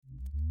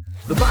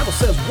The Bible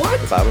says what?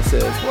 The Bible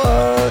says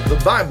what?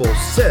 The Bible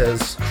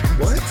says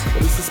what? What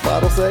does this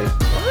Bible say?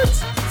 What?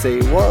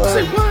 Say what?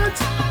 Say what?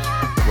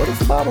 What does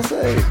the Bible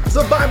say?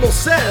 The Bible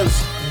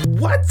says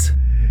what?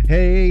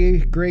 Hey,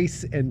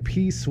 grace and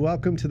peace.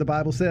 Welcome to the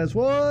Bible Says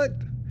What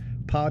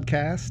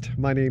podcast.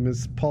 My name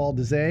is Paul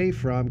Dezay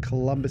from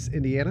Columbus,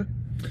 Indiana.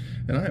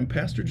 And I am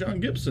Pastor John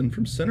Gibson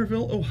from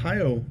Centerville,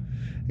 Ohio.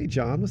 Hey,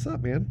 John, what's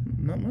up, man?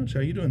 Not much.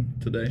 How you doing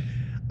today?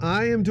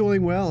 I am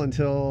doing well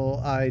until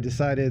I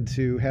decided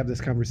to have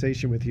this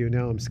conversation with you.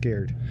 Now I'm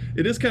scared.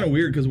 It is kind of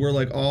weird because we're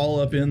like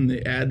all up in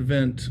the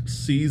Advent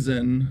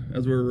season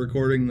as we're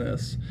recording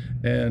this,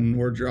 and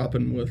we're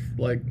dropping with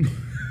like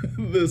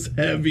this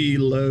heavy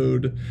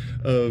load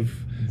of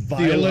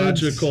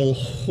theological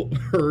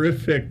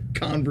horrific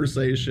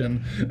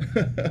conversation.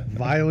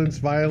 Violence,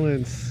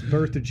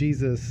 birth of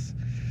Jesus.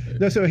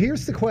 No, so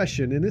here's the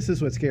question, and this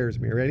is what scares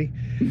me. Ready?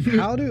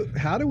 How do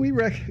we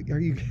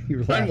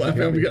you're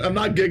laughing? I'm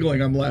not giggling.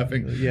 I'm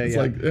laughing. It's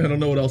like I don't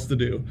know what else to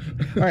do.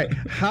 All right.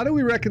 How do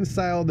we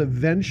reconcile the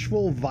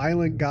vengeful,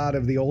 violent God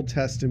of the Old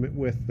Testament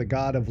with the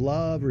God of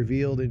love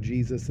revealed in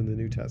Jesus in the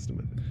New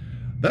Testament?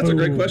 That's a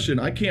great question.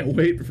 I can't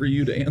wait for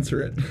you to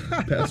answer it,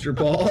 Pastor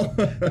Paul.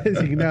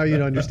 Now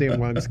you understand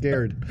why I'm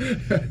scared.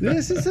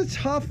 This is a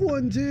tough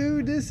one,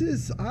 dude.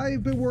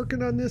 I've been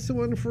working on this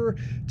one for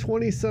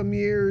 20-some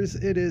years.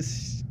 It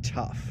is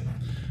tough.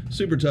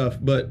 Super tough,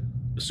 but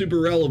super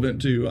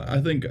relevant too.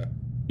 I think,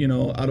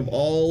 out of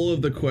all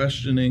of the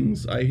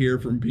questionings I hear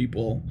from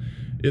people,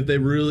 if they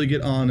really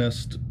get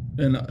honest,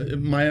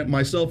 and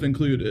myself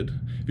included,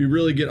 if you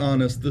really get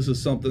honest, this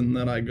is something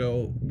that I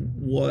go,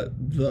 what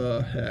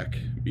the heck,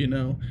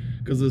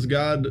 because this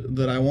God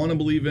that I want to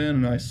believe in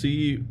and I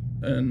see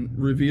and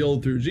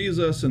revealed through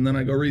Jesus, and then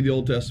I go read the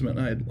Old Testament,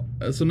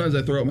 and sometimes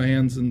I throw up my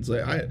hands and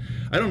say, I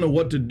don't know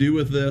what to do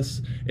with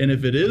this, and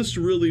if it is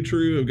really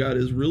true, if God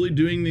is really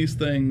doing these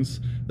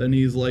things, then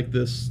he's like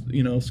this,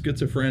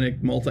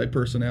 schizophrenic,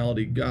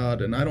 multi-personality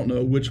God, and I don't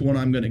know which one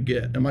I'm going to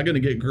get. Am I going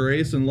to get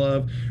grace and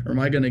love, or am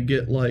I going to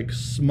get like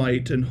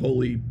smite and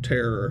holy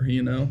terror,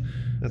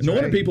 That's no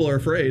right. wonder people are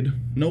afraid.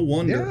 No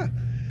wonder.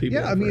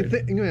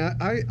 Yeah,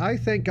 I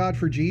thank God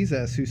for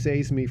Jesus who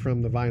saves me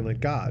from the violent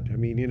God.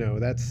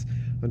 That's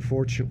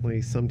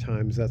unfortunately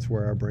sometimes that's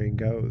where our brain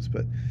goes.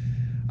 But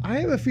I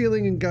have a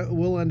feeling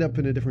we'll end up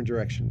in a different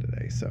direction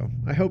today. So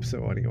I hope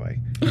so anyway.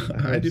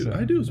 I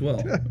do as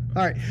well.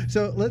 All right,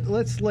 so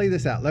let's lay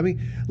this out.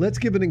 Let's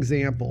give an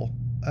example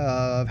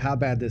of how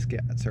bad this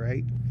gets. All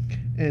right.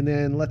 And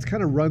then let's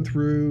kind of run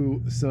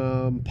through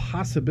some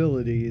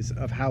possibilities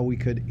of how we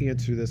could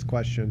answer this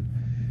question.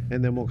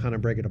 And then we'll kind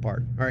of break it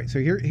apart. All right, so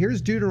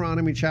here's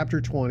Deuteronomy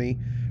chapter 20,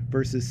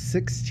 verses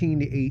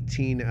 16 to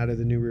 18 out of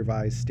the New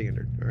Revised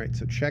Standard. All right,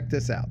 so check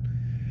this out.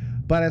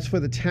 But as for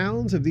the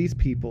towns of these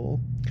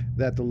people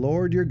that the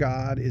Lord your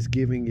God is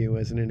giving you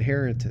as an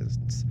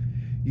inheritance,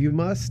 you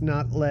must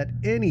not let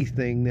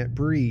anything that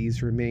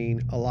breathes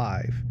remain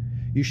alive.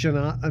 You shall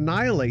not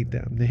annihilate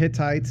them, the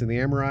Hittites and the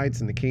Amorites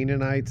and the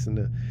Canaanites and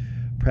the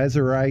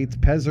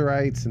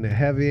Pezerites and the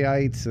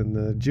Heveites and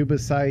the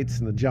Jebusites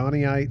and the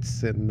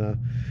Johnnites and the,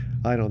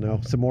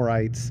 some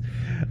morites,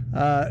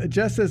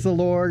 just as the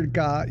Lord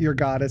God, your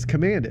God has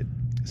commanded,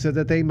 so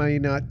that they may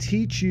not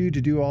teach you to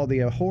do all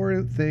the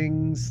abhorrent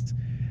things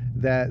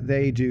that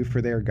they do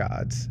for their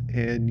gods,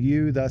 and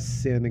you thus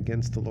sin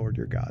against the Lord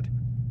your God.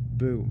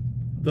 Boom.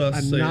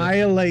 Thus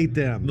annihilate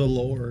them. The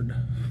Lord.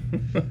 I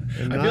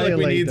feel like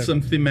we need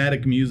some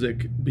thematic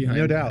music behind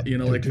no doubt. that,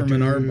 like from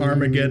an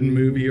Armageddon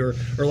movie, or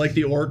like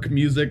the orc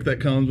music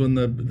that comes when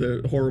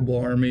the horrible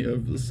army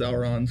of the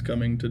Sauron's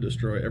coming to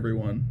destroy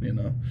everyone,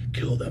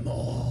 kill them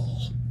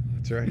all.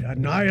 That's right.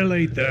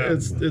 Annihilate them.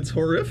 It's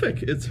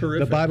horrific. It's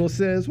horrific. The Bible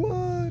says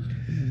what?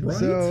 Right.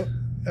 So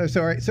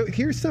all right. So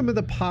here's some of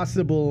the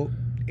possible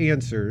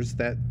answers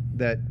that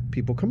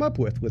people come up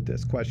with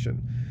this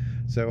question.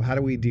 So how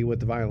do we deal with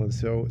the violence?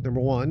 So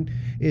number one,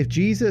 if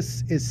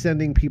Jesus is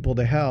sending people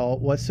to hell,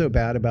 what's so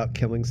bad about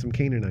killing some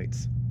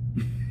Canaanites?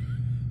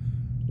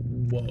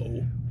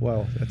 Whoa.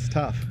 Well, that's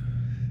tough.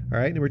 All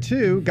right. Number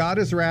two, God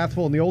is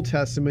wrathful in the Old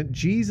Testament.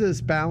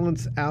 Jesus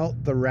balanced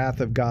out the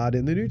wrath of God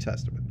in the New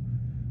Testament.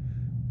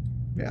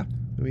 Yeah.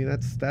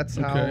 That's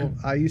how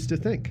I used to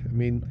think.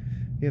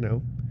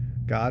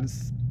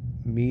 God's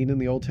mean in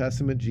the Old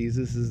Testament,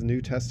 Jesus is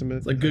New Testament.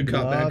 It's like good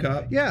cop, bad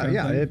cop.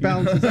 Yeah, it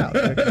balances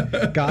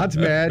out. God's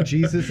mad,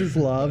 Jesus is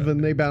love,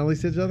 and they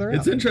balance each other out.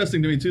 It's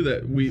interesting to me too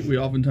that we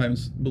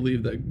oftentimes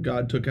believe that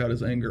God took out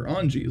his anger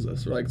on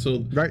Jesus, right?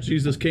 So right.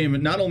 Jesus came,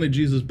 and not only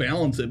Jesus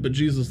balanced it, but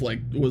Jesus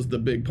was the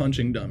big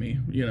punching dummy,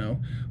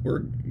 where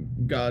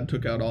God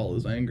took out all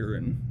his anger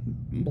and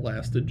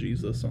blasted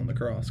Jesus on the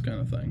cross,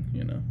 kind of thing,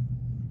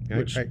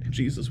 Which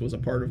Jesus was a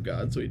part of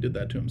God, so he did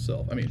that to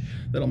himself.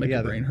 That'll make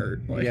your brain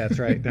hurt. Yeah, that's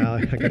right. Now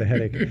I got a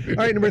headache. All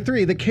right, number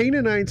three, the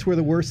Canaanites were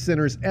the worst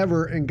sinners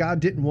ever, and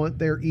God didn't want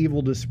their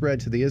evil to spread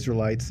to the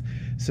Israelites,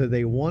 so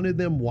they wanted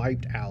them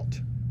wiped out.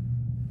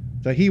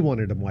 So he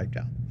wanted them wiped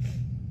out.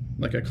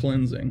 Like a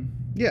cleansing.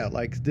 Yeah,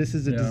 like this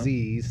is a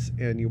disease,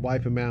 and you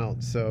wipe them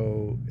out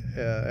so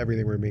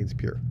everything remains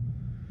pure.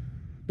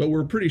 But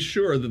we're pretty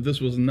sure that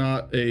this was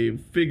not a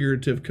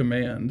figurative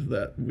command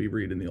that we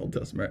read in the Old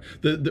Testament.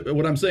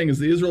 What I'm saying is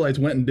the Israelites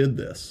went and did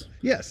this.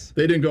 Yes.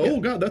 They didn't go,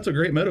 oh, God, that's a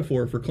great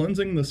metaphor for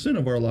cleansing the sin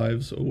of our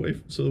lives away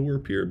so we're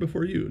pure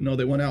before you. No,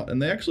 they went out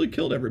and they actually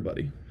killed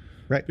everybody.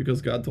 Right.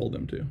 Because God told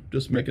them to.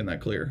 Just making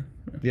that clear.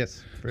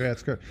 Yes,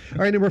 that's good. All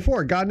right, number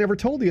 4. God never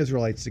told the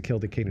Israelites to kill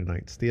the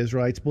Canaanites. The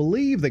Israelites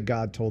believe that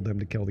God told them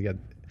to kill the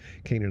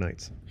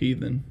Canaanites.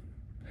 Heathen.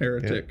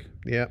 Heretic.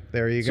 Yeah,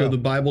 there you go. So the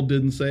Bible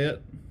didn't say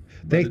it?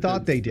 They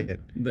thought they did.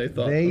 They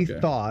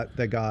thought thought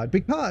that God,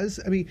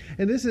 because, I mean,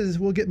 and this is,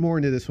 we'll get more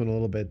into this one a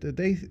little bit.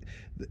 They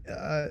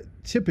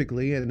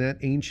typically in that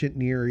ancient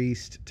Near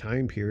East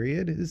time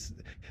period is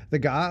the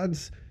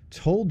gods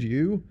told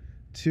you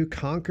to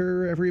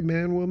conquer every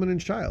man, woman,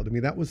 and child. I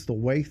mean, that was the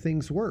way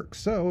things work.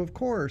 So, of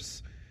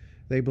course,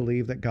 they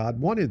believe that God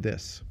wanted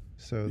this.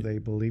 So they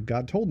believe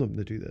God told them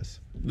to do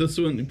this. This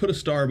one, you put a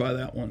star by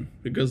that one,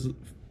 because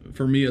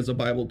for me as a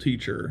Bible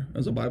teacher,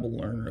 as a Bible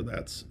learner,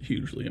 that's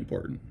hugely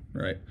important,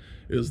 right?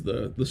 Is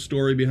the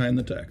story behind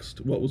the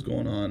text, what was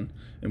going on.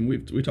 And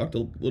we talked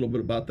a little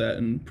bit about that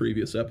in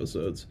previous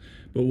episodes.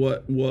 But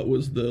what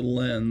was the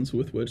lens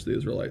with which the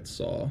Israelites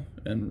saw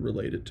and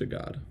related to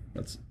God?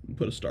 Let's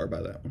put a star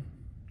by that one.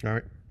 All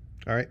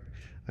right.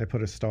 I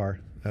put a star,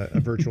 a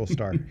virtual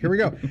star. Here we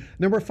go.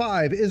 Number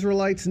 5,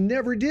 Israelites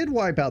never did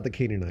wipe out the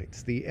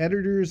Canaanites. The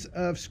editors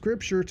of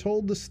Scripture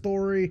told the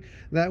story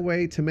that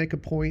way to make a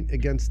point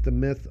against the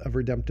myth of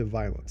redemptive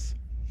violence.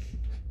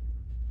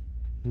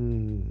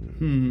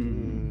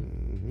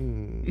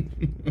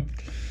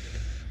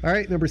 All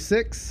right, number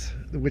 6,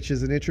 which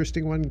is an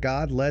interesting one.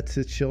 God lets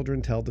his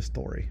children tell the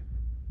story.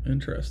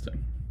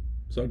 Interesting.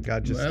 So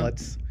God just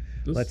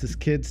lets his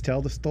kids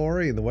tell the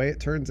story, and the way it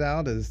turns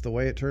out is the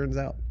way it turns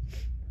out.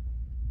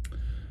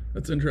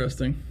 That's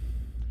interesting.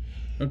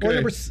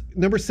 Okay. Well,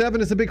 number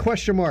 7 is a big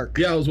question mark.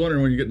 Yeah, I was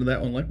wondering when you get to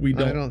that one. Like, we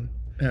don't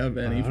have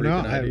any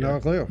freaking idea. I have no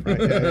clue. Right?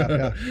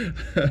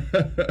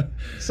 Yeah.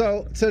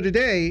 So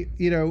today,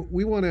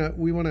 we want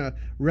to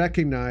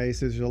recognize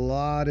there's a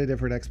lot of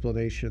different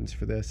explanations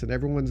for this, and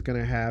everyone's going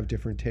to have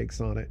different takes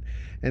on it.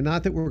 And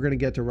not that we're going to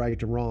get to right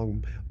to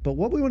wrong, but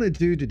what we want to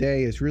do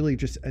today is really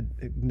just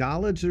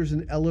acknowledge there's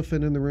an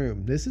elephant in the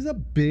room. This is a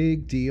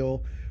big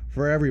deal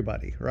for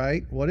everybody,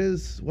 right?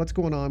 What's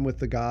going on with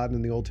the God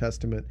in the Old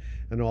Testament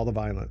and all the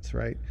violence,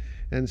 right?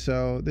 And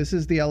so this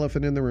is the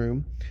elephant in the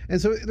room. And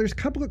so there's a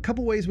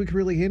couple ways we can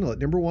really handle it.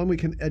 Number 1, we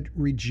can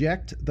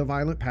reject the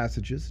violent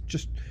passages,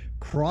 just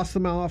cross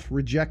them off,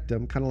 reject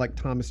them, kind of like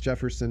Thomas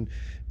Jefferson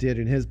did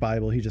in his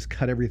Bible. He just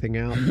cut everything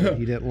out that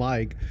he didn't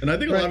like. And I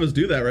think a lot of us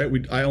do that, right?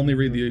 I only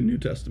read the New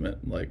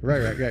Testament. Like,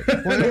 right. Well,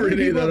 I don't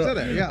read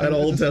that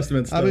Old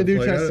Testament stuff. I'm a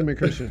New Testament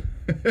Christian.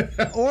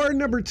 Or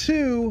number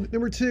two,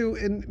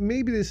 and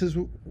maybe this is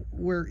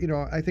where,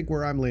 I think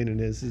where I'm landing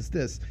is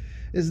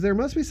there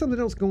must be something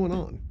else going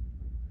on.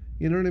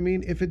 You know what I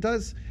mean? If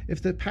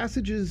the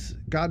passages,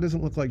 God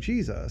doesn't look like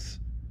Jesus,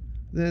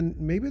 then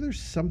maybe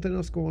there's something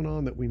else going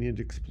on that we need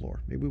to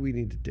explore. Maybe we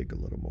need to dig a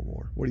little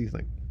more. What do you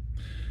think?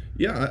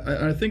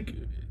 Yeah, I think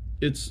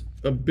it's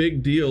a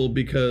big deal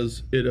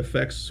because it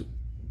affects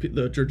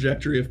the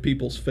trajectory of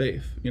people's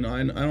faith. I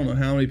don't know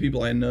how many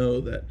people I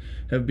know that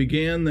have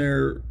began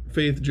their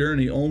faith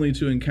journey only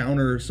to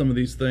encounter some of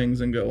these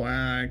things and go,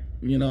 I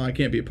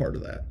can't be a part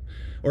of that.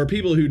 Or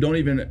people who don't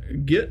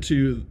even get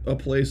to a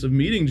place of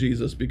meeting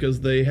Jesus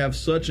because they have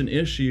such an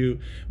issue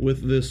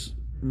with this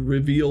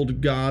revealed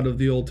God of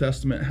the Old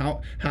Testament.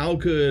 How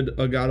could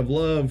a God of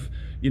love,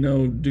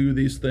 do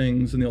these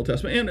things in the Old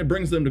Testament? And it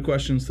brings them to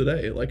questions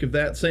today. Like, if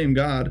that same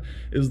God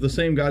is the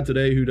same God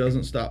today who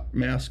doesn't stop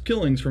mass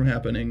killings from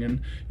happening, and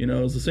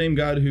is the same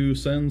God who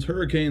sends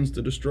hurricanes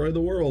to destroy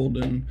the world,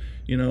 and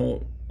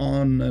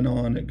on and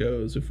on it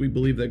goes. If we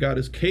believe that God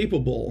is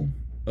capable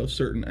of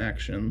certain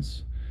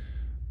actions,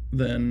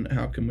 then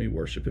how can we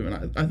worship him?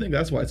 And I think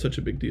that's why it's such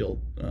a big deal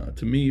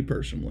to me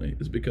personally,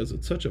 is because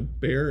it's such a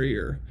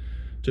barrier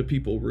to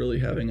people really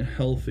having a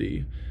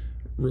healthy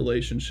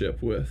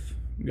relationship with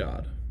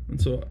God.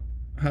 And so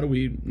how do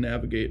we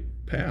navigate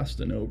past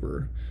and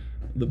over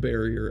the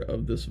barrier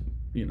of this,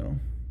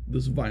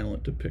 this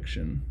violent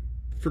depiction?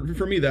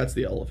 For me, that's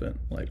the elephant.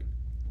 Like,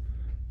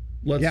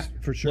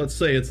 for sure. Let's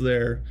say it's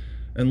there,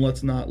 and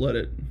let's not let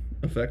it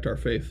affect our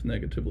faith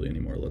negatively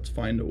anymore. Let's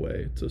find a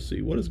way to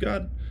see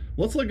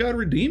let's let God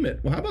redeem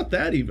it. Well, how about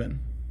that even?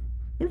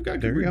 What if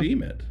God could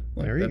redeem it?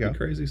 Like, that'd be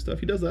crazy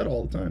stuff. He does that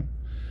all the time.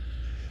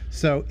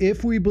 So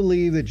if we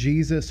believe that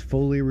Jesus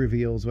fully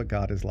reveals what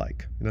God is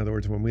like, in other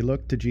words, when we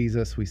look to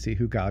Jesus, we see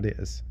who God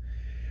is,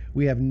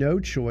 we have no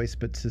choice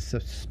but to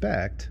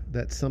suspect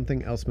that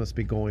something else must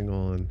be going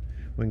on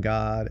when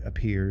God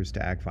appears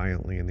to act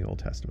violently in the Old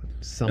Testament.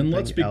 And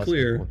let's be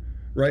clear,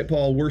 right,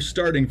 Paul? We're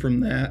starting from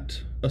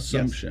that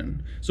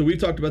assumption. Yes. So we've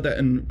talked about that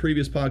in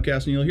previous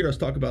podcasts, and you'll hear us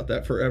talk about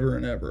that forever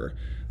and ever,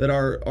 that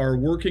our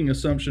working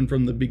assumption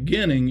from the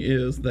beginning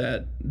is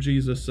that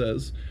Jesus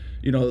says,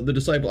 the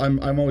disciple,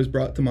 I'm always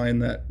brought to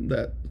mind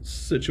that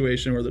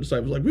situation where the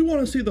disciples are like, we want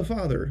to see the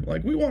Father.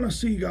 Like, we want to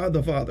see God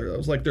the Father. That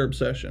was like their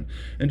obsession.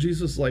 And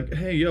Jesus is like,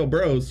 hey, yo,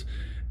 bros,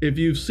 if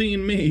you've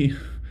seen me,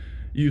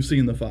 you've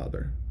seen the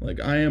Father. Like,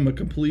 I am a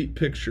complete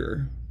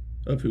picture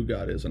of who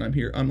God is, and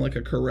I'm like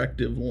a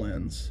corrective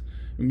lens.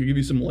 I'm gonna give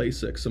you some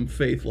LASIK, some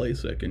faith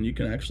LASIK, and you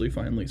can actually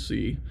finally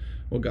see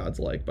what God's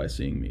like by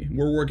seeing me.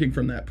 We're working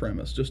from that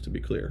premise, just to be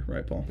clear,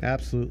 right, Paul?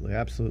 Absolutely,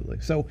 absolutely.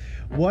 So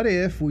what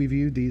if we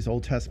viewed these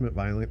Old Testament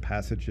violent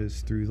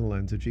passages through the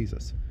lens of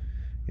Jesus?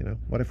 You know,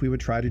 what if we would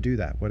try to do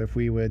that? What if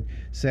we would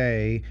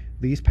say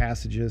these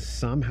passages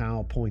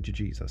somehow point to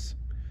Jesus?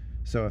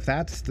 So if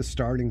that's the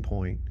starting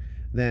point,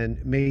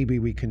 then maybe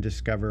we can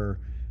discover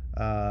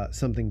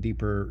something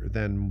deeper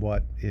than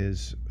what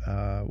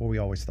we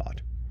always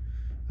thought.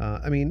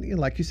 I mean,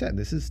 like you said,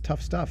 this is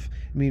tough stuff.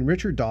 I mean,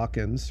 Richard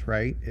Dawkins,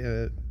 right,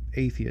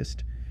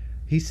 atheist,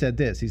 he said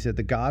this. He said,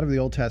 the God of the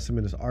Old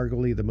Testament is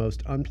arguably the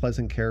most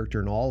unpleasant character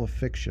in all of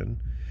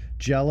fiction,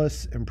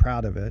 jealous and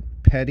proud of it,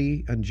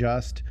 petty,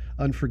 unjust,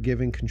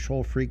 unforgiving,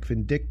 control freak,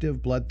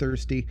 vindictive,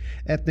 bloodthirsty,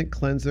 ethnic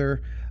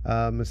cleanser,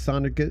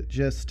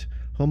 misogynist,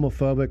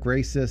 homophobic,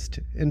 racist,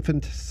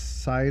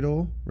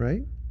 infanticidal,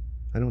 right?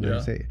 I don't know how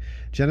to say it.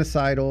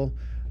 Genocidal,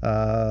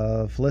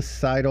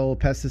 filicidal,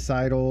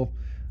 pesticidal.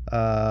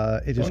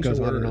 It just goes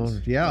on and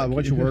on. Yeah, a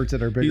bunch of words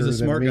that are bigger than me.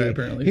 He's a smart guy,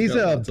 apparently. He's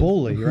a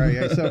bully, right?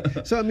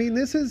 Yeah, so I mean,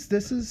 this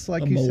is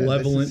like you said,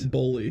 malevolent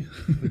bully.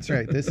 That's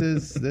right. This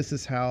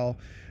is how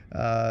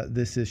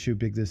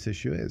big this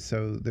issue is.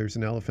 So there's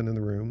an elephant in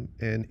the room,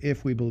 and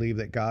if we believe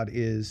that God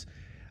is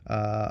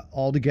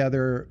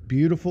altogether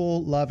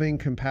beautiful, loving,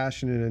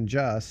 compassionate, and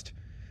just,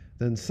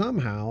 then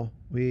somehow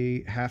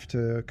we have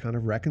to kind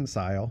of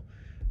reconcile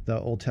the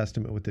Old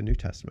Testament with the New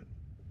Testament.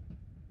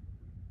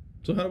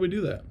 So how do we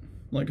do that?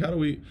 Like,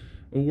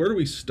 where do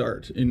we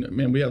start? And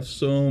man, we have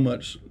so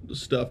much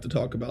stuff to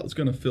talk about. It's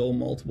going to fill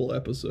multiple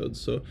episodes.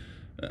 So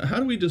how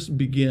do we just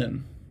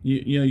begin?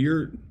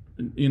 You're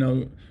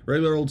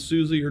regular old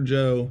Susie or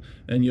Joe,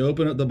 and you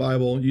open up the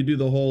Bible, you do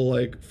the whole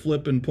like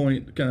flip and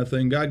point kind of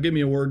thing. God, give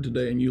me a word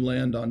today. And you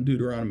land on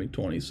Deuteronomy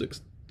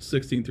 26,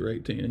 16 through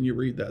 18, and you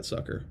read that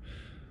sucker.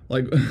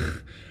 Like,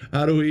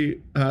 how do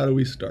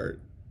we start?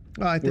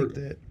 Well, I think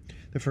that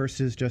the first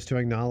is just to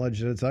acknowledge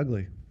that it's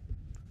ugly.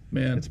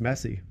 Man, it's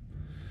messy.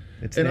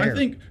 And I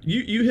think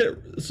you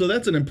hit, so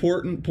that's an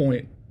important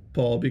point,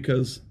 Paul,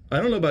 because I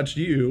don't know about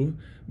you,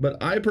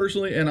 but I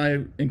personally, and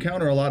I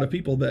encounter a lot of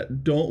people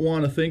that don't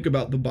want to think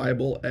about the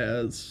Bible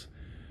as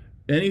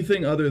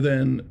anything other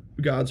than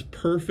God's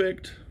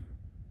perfect,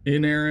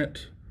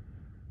 inerrant,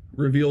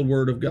 revealed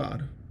word of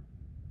God.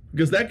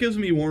 Because that gives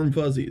me warm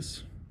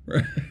fuzzies,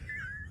 right?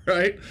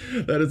 Right?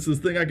 That it's this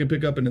thing I can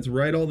pick up and it's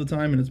right all the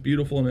time and it's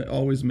beautiful and it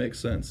always makes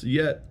sense.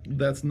 Yet,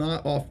 that's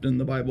not often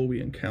the Bible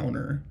we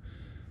encounter.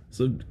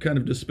 So kind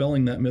of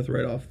dispelling that myth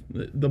right off.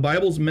 The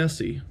Bible's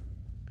messy.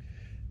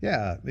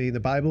 Yeah, I mean,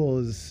 the Bible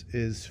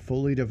is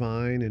fully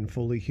divine and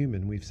fully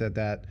human. We've said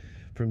that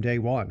from day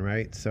one,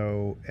 right?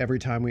 So every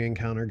time we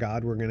encounter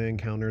God, we're going to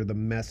encounter the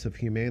mess of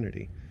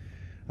humanity.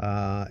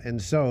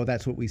 And so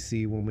that's what we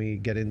see when we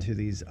get into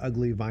these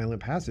ugly,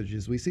 violent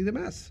passages. We see the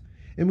mess,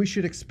 and we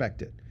should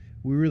expect it.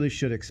 We really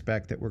should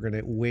expect that we're going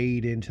to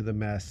wade into the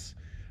mess.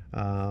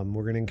 We're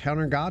going to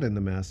encounter God in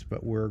the mess,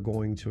 but we're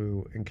going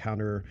to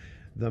encounter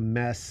the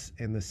mess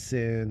and the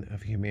sin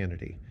of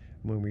humanity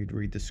when we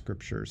read the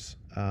scriptures.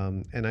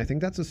 And I think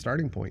that's a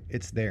starting point.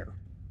 It's there.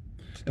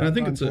 And I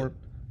think it's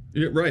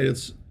right.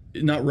 It's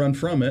not run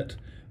from it.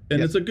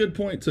 And It's a good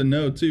point to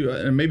know too.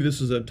 And maybe this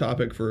is a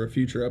topic for a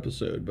future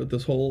episode, but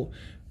this whole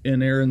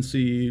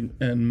inerrancy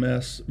and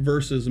mess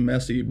versus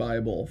messy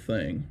Bible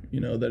thing,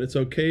 that it's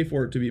okay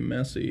for it to be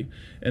messy,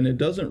 and it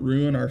doesn't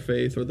ruin our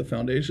faith or the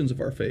foundations of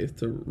our faith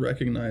to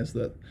recognize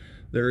that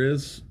there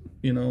is,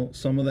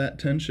 some of that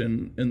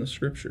tension in the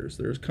scriptures.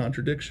 There's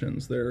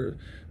contradictions. There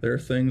are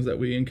things that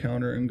we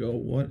encounter and go,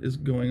 what is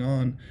going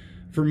on?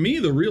 For me,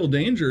 the real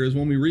danger is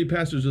when we read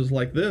passages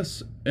like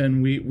this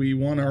and we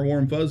want our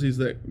warm fuzzies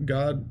that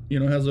God,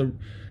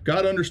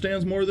 God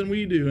understands more than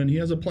we do, and he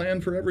has a plan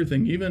for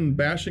everything, even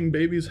bashing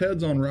babies'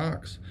 heads on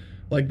rocks.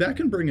 Like, that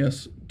can bring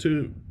us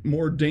to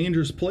more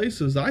dangerous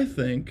places, I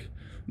think,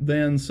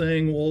 than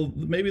saying, well,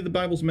 maybe the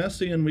Bible's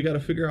messy and we got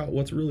to figure out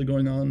what's really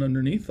going on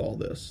underneath all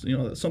this,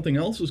 that something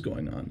else is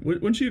going on.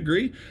 Wouldn't you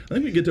agree? I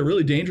think we get to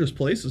really dangerous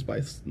places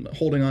by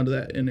holding on to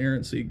that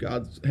inerrancy.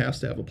 God has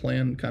to have a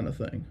plan kind of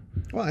thing.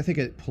 Well, I think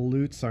it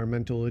pollutes our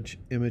mental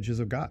images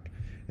of God.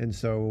 And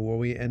so what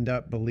we end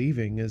up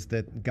believing is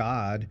that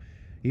God,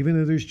 even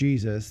though there's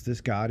Jesus,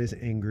 this God is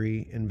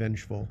angry and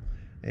vengeful.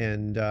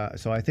 And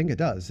so I think it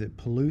does. It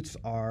pollutes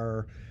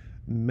our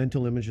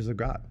mental images of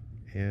God.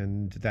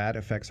 And that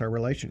affects our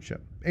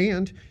relationship.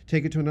 And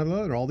take it to another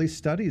level. All these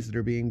studies that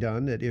are being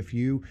done that if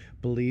you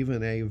believe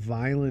in a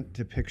violent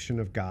depiction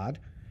of God,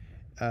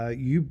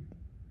 you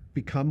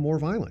become more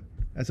violent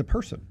as a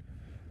person.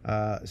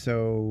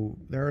 So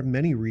there are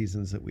many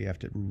reasons that we have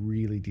to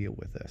really deal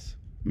with this.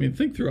 I mean,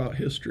 think throughout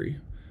history.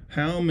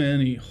 How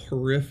many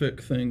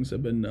horrific things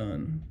have been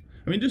done?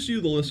 I mean, just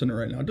you, the listener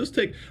right now,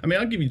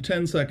 I'll give you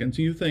 10 seconds.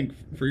 And you think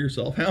for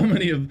yourself, how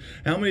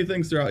many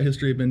things throughout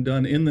history have been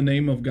done in the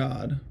name of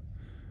God?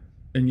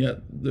 And yet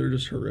they're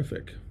just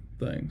horrific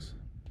things.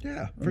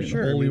 Yeah, I for mean,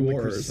 sure. Holy the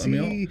wars.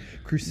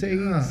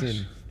 Crusades Gosh.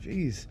 and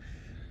geez.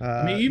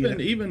 I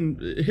mean, even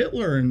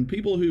Hitler and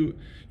people who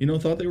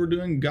thought they were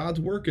doing God's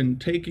work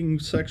and taking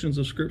sections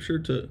of Scripture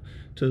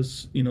to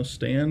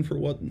stand for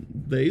what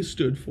they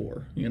stood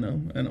for.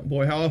 And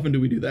boy, how often do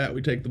we do that?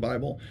 We take the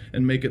Bible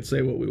and make it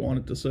say what we want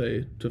it to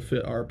say to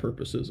fit our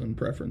purposes and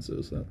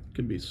preferences. That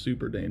can be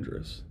super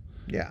dangerous.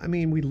 Yeah, I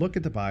mean, we look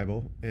at the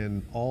Bible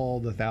and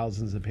all the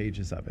thousands of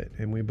pages of it,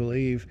 and we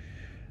believe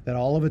that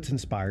all of it's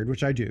inspired,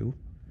 which I do,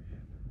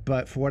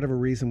 but for whatever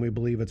reason, we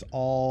believe it's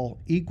all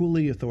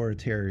equally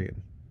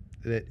authoritarian,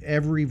 that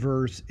every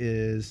verse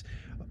is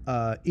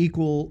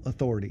equal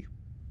authority.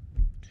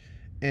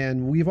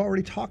 And we've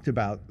already talked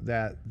about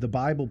that the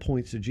Bible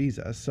points to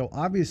Jesus. So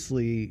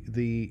obviously,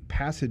 the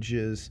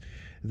passages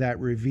that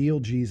reveal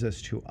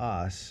Jesus to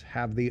us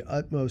have the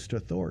utmost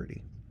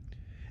authority.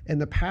 And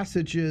the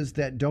passages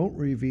that don't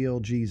reveal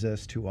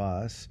Jesus to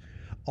us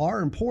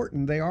are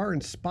important. They are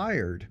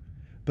inspired.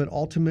 But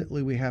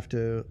ultimately, we have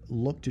to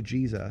look to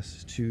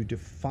Jesus to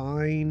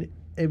define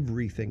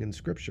everything in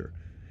Scripture.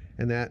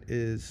 And that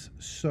is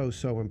so,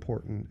 so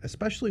important,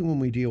 especially when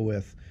we deal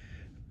with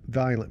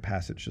violent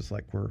passages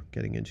like we're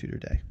getting into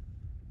today.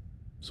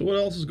 So what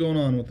else is going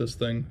on with this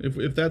thing?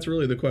 If that's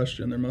really the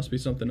question, there must be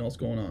something else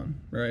going on,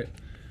 right?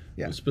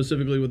 Yeah.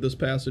 Specifically with this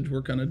passage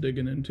we're kind of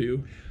digging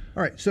into.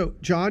 All right. So,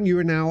 John,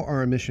 you now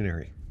are a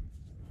missionary.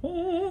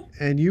 Oh.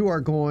 And you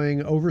are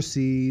going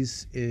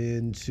overseas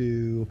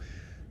into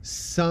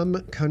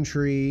some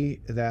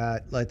country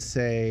that, let's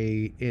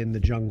say, in the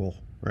jungle,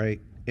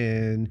 right?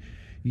 And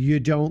you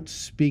don't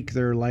speak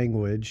their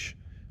language.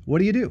 What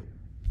do you do?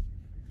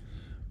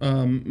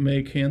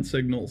 Make hand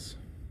signals.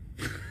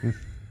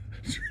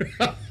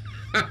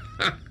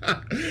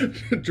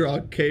 Draw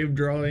cave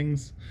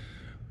drawings.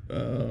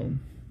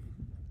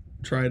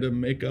 Try to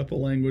make up a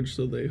language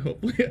so they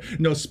hopefully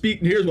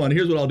speak. Here's one.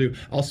 Here's what I'll do.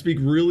 I'll speak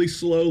really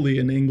slowly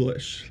in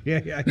English.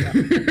 Yeah.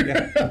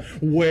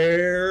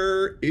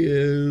 Where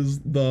is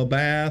the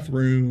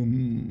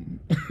bathroom?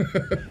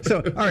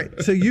 So, all right.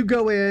 So you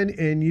go in,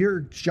 and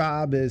your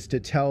job is to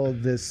tell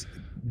this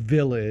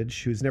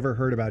village who's never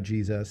heard about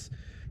Jesus,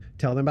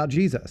 tell them about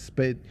Jesus.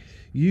 But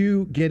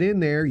you get in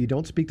there, you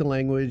don't speak the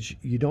language,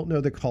 you don't know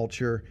the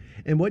culture.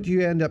 And what do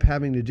you end up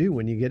having to do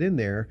when you get in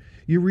there?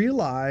 You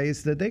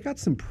realize that they got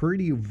some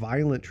pretty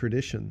violent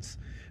traditions.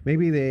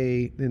 Maybe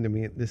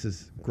this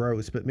is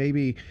gross, but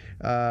maybe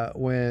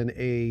when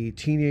a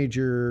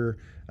teenager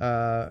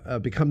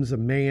becomes a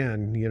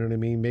man, you know what I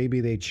mean? Maybe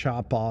they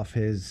chop off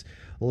his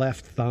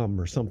left thumb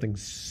or something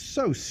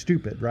so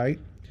stupid, right?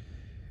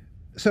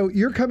 So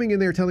you're coming in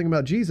there telling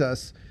about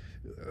Jesus.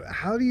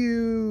 How do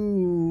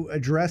you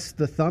address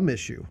the thumb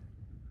issue?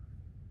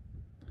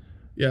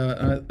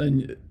 Yeah,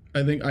 and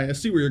I think I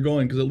see where you're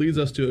going, because it leads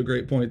us to a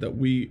great point that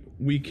we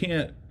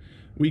can't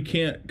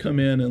come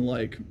in and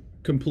like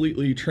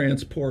completely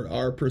transport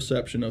our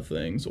perception of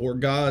things, or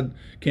God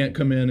can't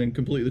come in and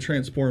completely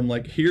transform,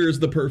 like, here's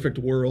the perfect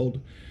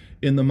world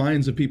in the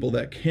minds of people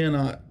that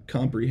cannot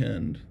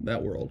comprehend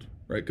that world,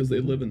 right? Because they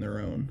live in their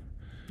own.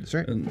 That's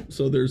right. And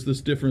so there's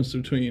this difference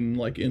between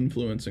like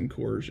influence and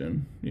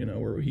coercion,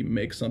 where he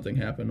makes something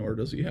happen, or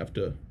does he have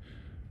to,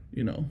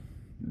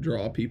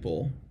 draw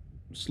people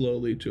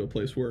slowly to a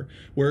place where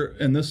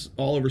and this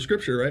all over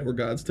Scripture, right, where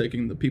God's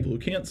taking the people who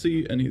can't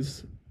see and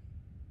he's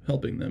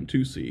helping them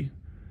to see.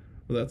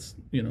 Well, that's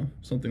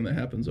something that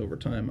happens over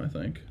time, I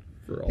think,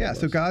 for all of us.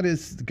 So God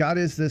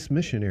is this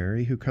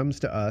missionary who comes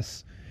to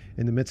us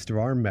in the midst of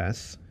our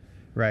mess,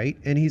 right?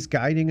 And he's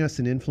guiding us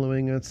and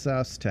influencing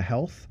us to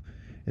health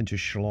and to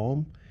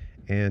shalom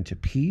and to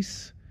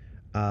peace.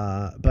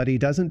 But he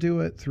doesn't do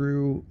it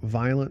through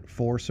violent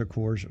force or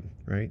coercion,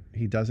 right?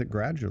 He does it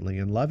gradually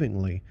and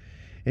lovingly.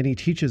 And he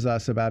teaches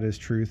us about his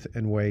truth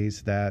in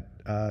ways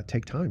that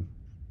take time.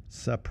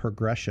 It's a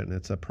progression.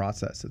 It's a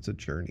process. It's a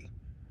journey.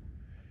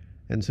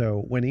 And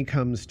so when he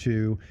comes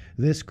to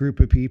this group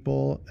of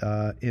people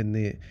in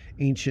the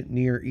ancient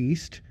Near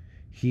East,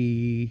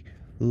 he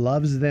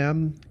loves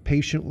them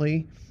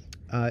patiently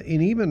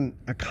and even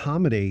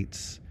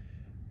accommodates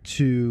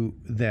to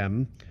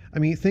them. I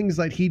mean, things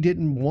that he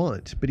didn't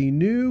want, but he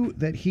knew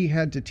that he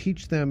had to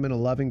teach them in a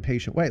loving,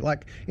 patient way,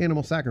 like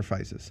animal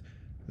sacrifices.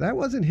 That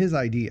wasn't his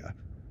idea,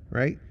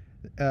 right?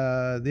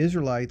 The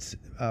Israelites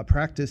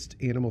practiced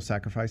animal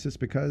sacrifices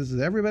because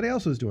everybody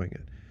else was doing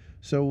it.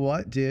 So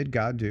what did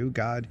God do?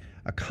 God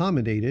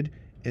accommodated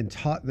and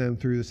taught them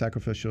through the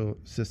sacrificial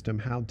system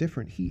how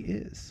different he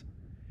is.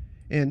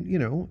 And,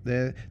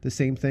 the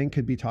same thing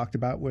could be talked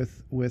about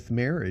with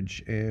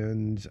marriage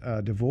and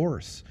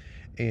divorce.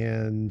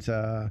 And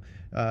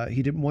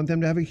he didn't want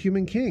them to have a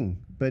human king,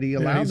 but he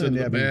allowed them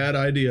to have bad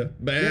idea.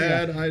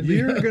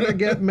 You're going to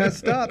get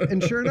messed up.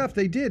 And sure enough,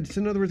 they did. So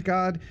in other words,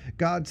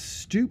 God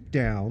stooped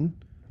down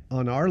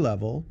on our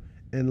level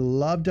and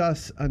loved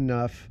us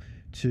enough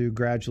to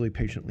gradually,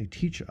 patiently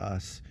teach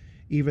us,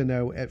 even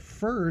though at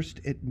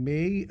first it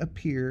may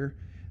appear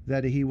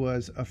that he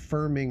was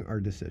affirming our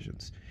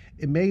decisions.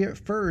 It may at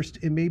first,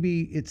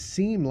 it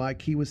seemed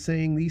like he was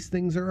saying these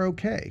things are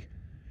okay.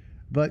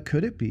 But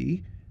could it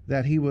be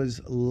that he was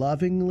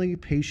lovingly,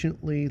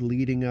 patiently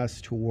leading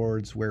us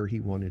towards where he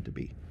wanted to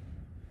be.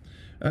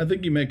 I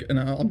think you make, and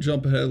I'll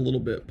jump ahead a little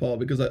bit, Paul,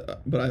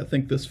 but I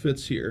think this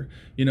fits here.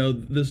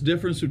 This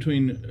difference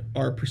between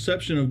our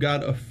perception of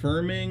God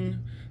affirming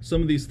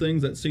some of these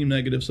things that seem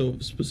negative, so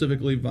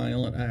specifically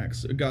violent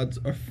acts, God's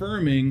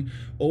affirming,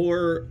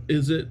 or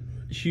is it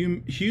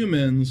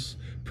humans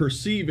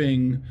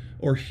perceiving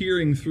or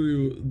hearing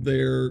through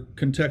their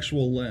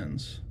contextual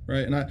lens?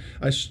 Right. And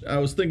I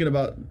was thinking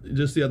about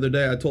just the other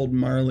day, I told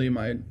Marley,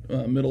 my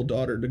middle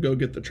daughter, to go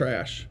get the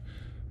trash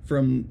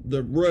from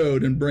the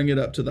road and bring it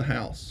up to the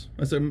house.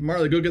 I said,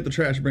 Marley, go get the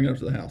trash and bring it up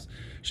to the house.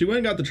 She went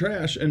and got the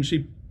trash, and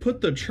she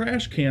put the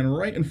trash can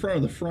right in front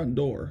of the front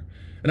door.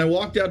 And I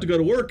walked out to go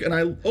to work, and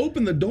I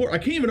opened the door. I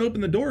can't even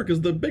open the door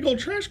because the big old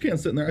trash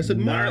can's sitting there. I said,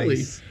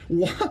 Marley,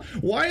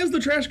 why is the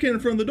trash can in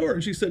front of the door?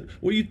 And she said,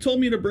 well, you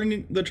told me to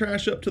bring the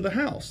trash up to the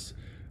house.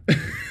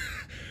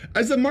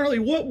 I said, Marley,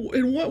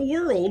 in what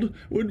world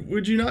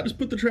would you not just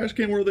put the trash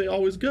can where they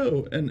always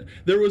go? And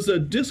there was a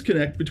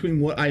disconnect between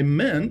what I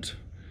meant.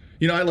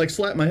 I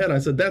slapped my head. I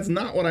said, that's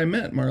not what I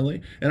meant,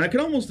 Marley. And I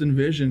could almost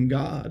envision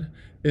God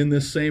in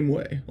this same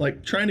way,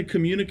 like trying to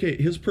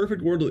communicate his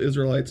perfect word to the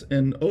Israelites.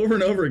 And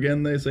over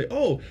again, they say,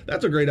 oh,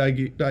 that's a great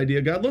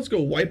idea, God. Let's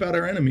go wipe out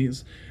our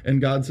enemies.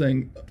 And God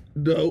saying,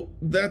 no,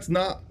 that's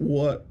not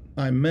what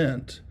I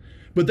meant.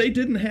 But they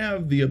didn't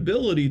have the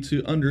ability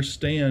to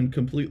understand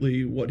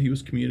completely what he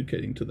was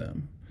communicating to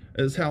them,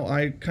 is how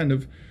I kind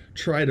of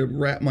try to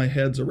wrap my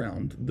heads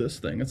around this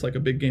thing. It's like a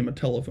big game of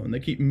telephone. They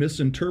keep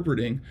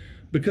misinterpreting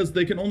because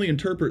they can only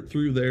interpret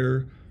through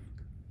their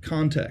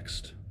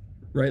context,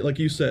 right? Like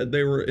you said,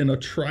 they were in a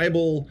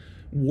tribal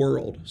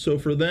world. So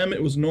for them,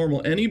 it was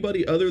normal.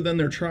 Anybody other than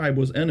their tribe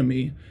was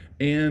enemy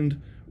and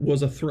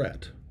was a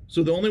threat.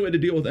 So the only way to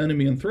deal with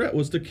enemy and threat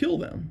was to kill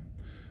them.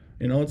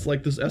 It's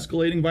like this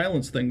escalating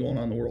violence thing going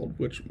on in the world,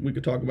 which we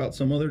could talk about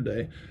some other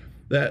day,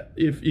 that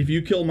if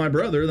you kill my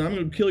brother, then I'm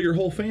going to kill your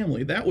whole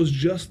family. That was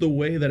just the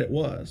way that it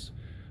was.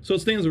 So it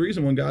stands to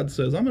reason when God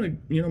says, I'm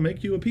going to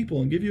make you a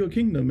people and give you a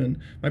kingdom, and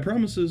my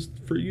promise is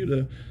for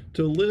you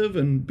to live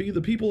and be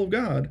the people of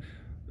God.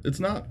 It's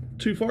not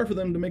too far for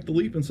them to make the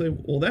leap and say,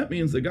 well, that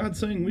means that God's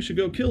saying we should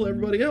go kill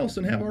everybody else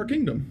and have our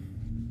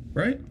kingdom,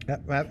 right?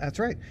 That's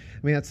right.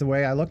 I mean, that's the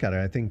way I look at it.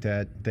 I think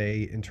that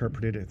they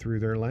interpreted it through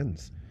their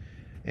lens.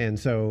 And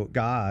so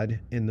God,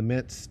 in the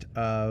midst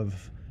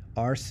of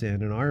our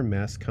sin and our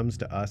mess, comes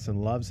to us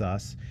and loves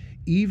us,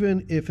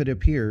 even if it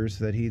appears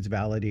that he's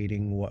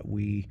validating what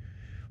we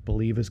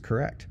believe is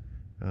correct.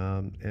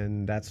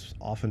 And that's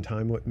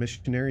oftentimes what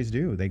missionaries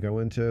do. They go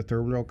into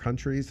third world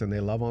countries and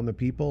they love on the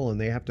people, and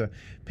they have to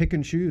pick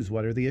and choose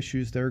what are the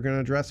issues they're going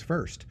to address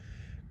first.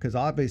 Because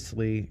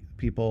obviously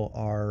people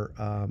are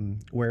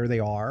where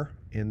they are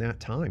in that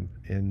time.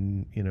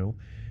 And,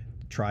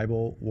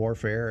 tribal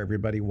warfare,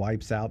 everybody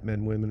wipes out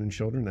men, women, and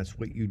children. That's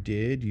what you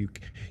did. You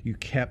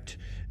kept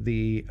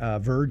the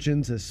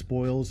virgins as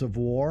spoils of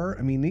war.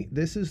 I mean,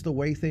 this is the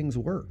way things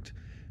worked.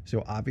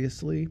 So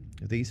obviously,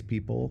 these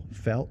people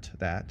felt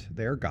that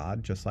their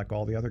God, just like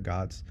all the other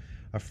gods,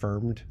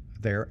 affirmed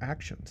their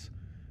actions.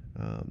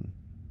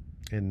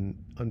 And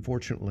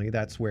unfortunately,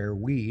 that's where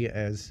we,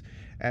 as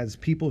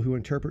people who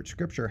interpret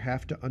Scripture,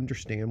 have to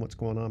understand what's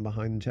going on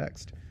behind the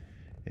text.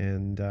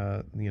 And,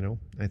 I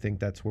think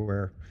that's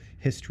where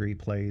history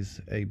plays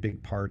a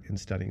big part in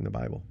studying the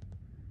Bible.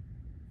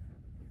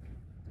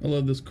 I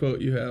love this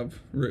quote you have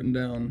written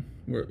down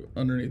where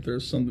underneath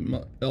there's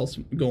something else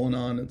going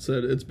on. It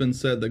said, it's been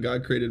said that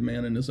God created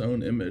man in his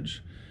own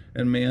image,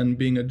 and man,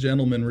 being a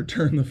gentleman,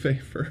 returned the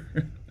favor.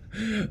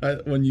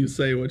 When you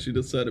say what you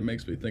just said, it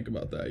makes me think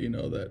about that,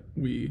 that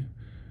we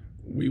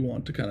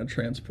want to kind of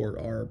transport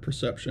our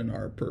perception,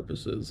 our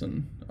purposes,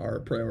 and our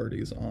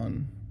priorities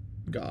on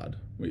God.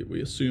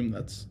 We assume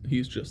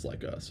he's just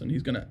like us, and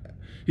he's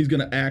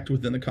gonna act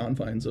within the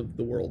confines of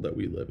the world that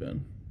we live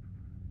in.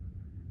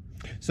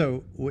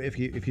 So if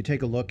you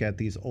take a look at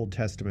these Old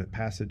Testament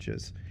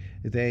passages,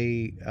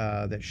 they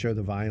that show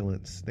the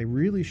violence, they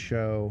really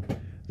show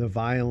the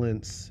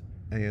violence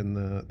and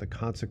the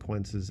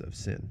consequences of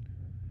sin.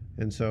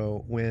 And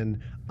so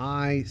when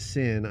I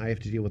sin, I have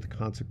to deal with the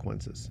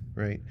consequences,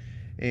 right?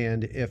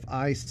 And if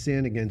I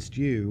sin against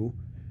you,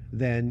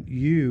 then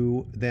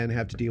you then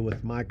have to deal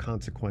with my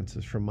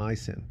consequences from my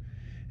sin.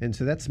 And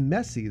so that's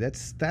messy.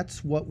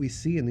 That's what we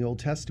see in the Old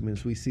Testament,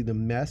 is we see the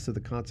mess of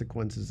the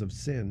consequences of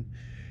sin.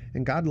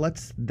 And God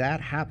lets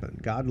that happen.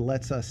 God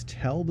lets us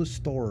tell the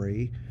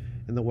story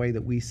in the way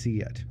that we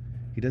see it.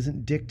 He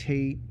doesn't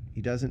dictate.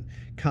 He doesn't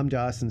come to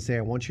us and say,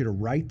 I want you to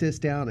write this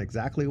down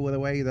exactly the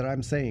way that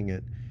I'm saying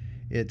it.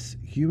 It's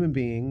human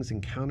beings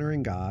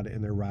encountering God,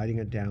 and they're writing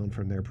it down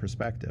from their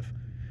perspective.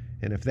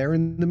 And if they're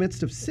in the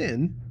midst of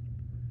sin,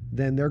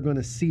 then they're going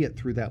to see it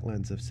through that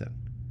lens of sin.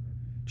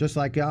 Just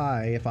like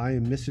if I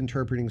am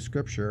misinterpreting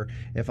Scripture,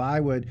 if I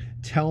would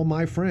tell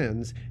my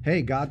friends,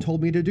 hey, God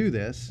told me to do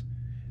this,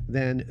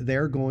 then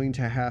they're going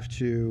to have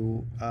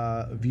to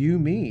view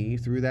me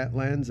through that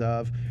lens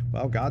of,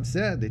 well, God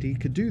said that he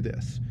could do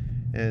this.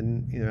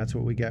 And that's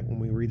what we get when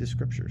we read the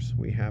scriptures.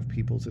 We have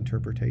people's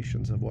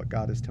interpretations of what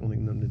God is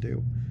telling them to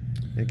do.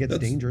 And it gets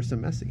dangerous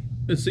and messy.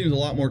 It seems a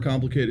lot more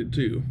complicated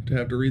too, to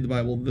have to read the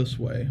Bible this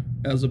way,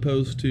 as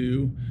opposed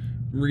to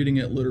reading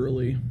it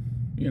literally,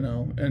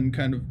 and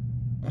kind of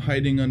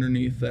hiding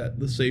underneath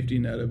the safety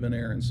net of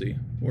inerrancy,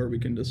 where we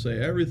can just say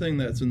everything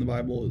that's in the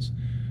Bible is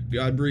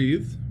God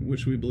breathed,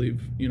 which we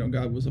believe,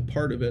 God was a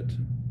part of it.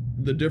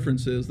 The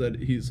difference is that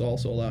he's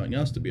also allowing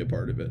us to be a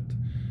part of it.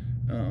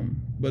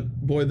 But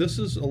boy, this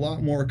is a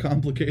lot more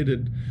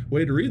complicated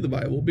way to read the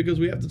Bible, because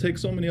we have to take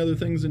so many other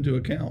things into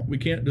account. We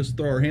can't just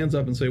throw our hands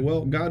up and say,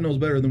 well, God knows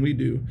better than we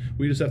do.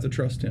 We just have to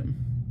trust him.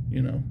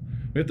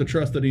 We have to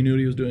trust that he knew what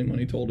he was doing when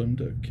he told him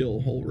to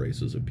kill whole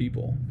races of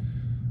people.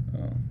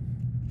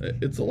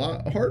 It's a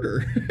lot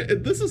harder.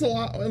 This is a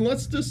lot, and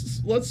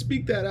let's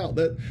speak that out,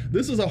 that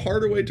this is a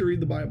harder way to read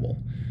the Bible,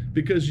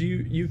 because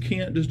you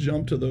can't just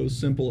jump to those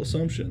simple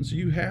assumptions.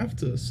 You have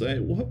to say,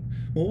 what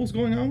was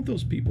going on with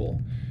those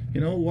people?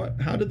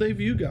 How did they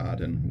view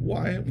God, and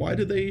why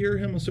did they hear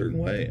him a certain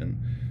way?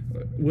 And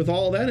with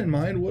all that in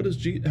mind,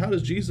 how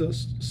does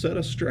Jesus set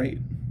us straight?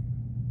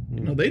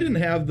 They didn't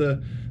have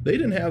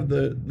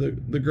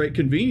the great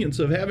convenience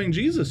of having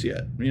Jesus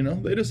yet.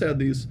 They just had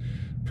these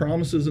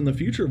promises in the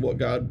future of what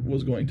God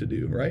was going to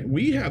do, right?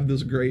 We have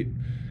this great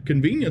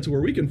convenience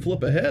where we can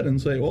flip ahead and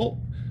say, well,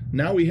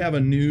 now we have a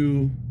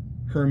new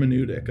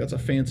hermeneutic. That's a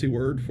fancy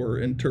word for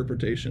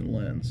interpretation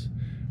lens.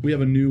 We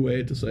have a new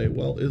way to say,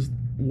 well,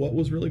 what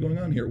was really going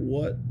on here?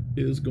 What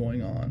is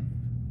going on?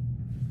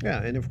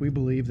 Yeah, and if we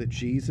believe that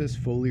Jesus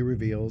fully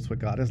reveals what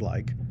God is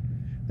like,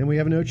 then we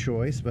have no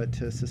choice but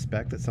to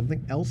suspect that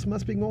something else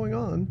must be going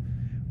on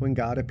when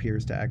God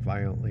appears to act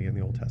violently in the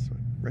Old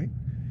Testament, right?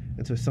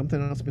 And so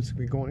something else must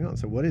be going on.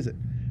 So what is it?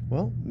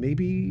 Well,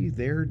 maybe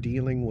they're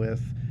dealing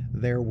with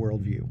their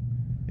worldview,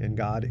 and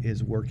God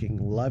is working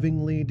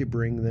lovingly to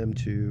bring them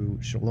to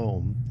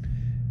shalom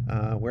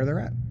where they're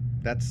at.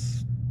 That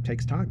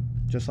takes time,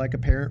 just like a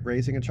parent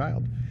raising a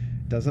child.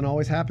 Doesn't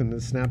always happen in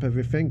the snap of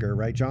your finger,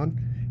 right,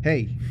 John?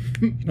 Hey,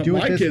 do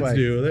My it this kids way.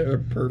 do. They're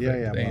perfect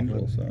Well,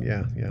 angels. So.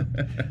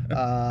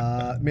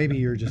 Yeah. Maybe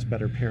you're just a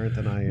better parent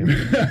than I am.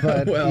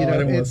 But, well, I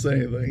don't want to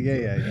say anything.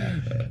 Yeah.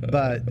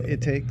 But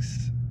it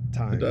takes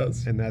time. It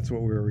does. And that's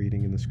what we're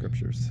reading in the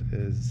scriptures,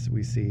 is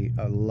we see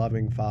a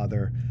loving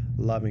father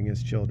loving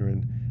his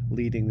children,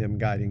 leading them,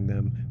 guiding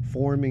them,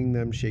 forming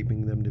them,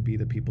 shaping them to be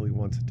the people he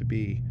wants it to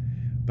be.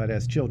 But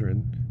as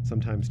children,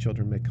 sometimes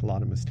children make a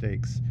lot of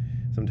mistakes.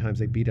 Sometimes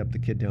they beat up the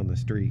kid down the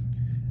street.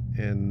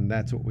 And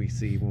that's what we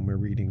see when we're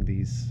reading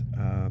these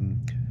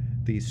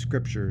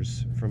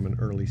scriptures from an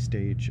early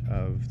stage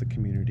of the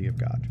community of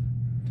God.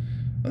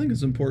 I think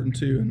it's important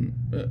too,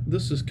 and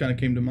this just kind of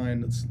came to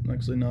mind. It's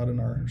actually not in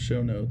our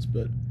show notes,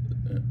 but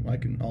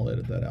I'll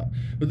edit that out.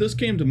 But this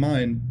came to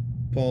mind,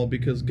 Paul,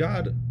 because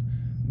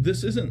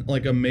this isn't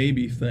like a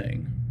maybe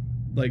thing.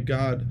 Like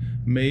God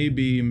may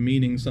be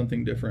meaning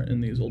something different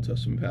in these Old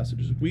Testament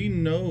passages. We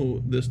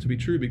know this to be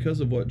true because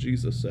of what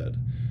Jesus said.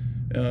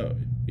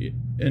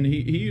 And he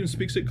even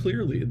speaks it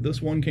clearly.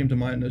 This one came to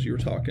mind as you were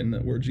talking,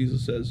 where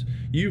Jesus says,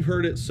 "You've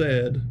heard it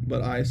said,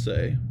 but I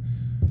say."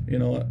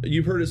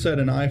 You've heard it said,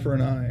 an eye for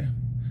an eye,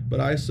 but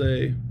I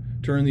say,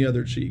 turn the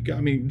other cheek. I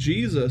mean,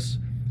 Jesus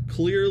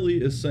clearly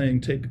is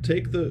saying,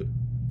 take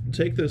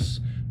this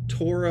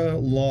Torah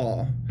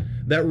law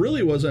that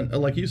really wasn't,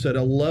 like you said,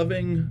 a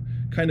loving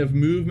kind of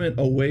movement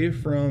away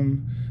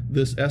from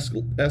this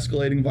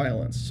escalating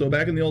violence. So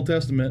back in the Old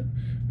Testament,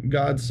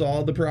 God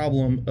saw the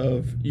problem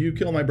of, you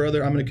kill my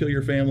brother, I'm going to kill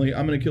your family,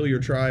 I'm going to kill your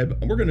tribe,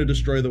 and we're going to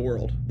destroy the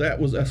world. That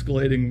was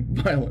escalating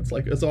violence.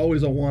 Like, it's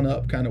always a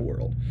one-up kind of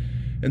world.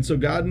 And so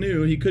God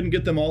knew he couldn't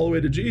get them all the way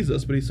to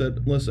Jesus, but he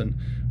said, listen,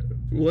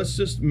 let's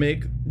just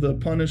make the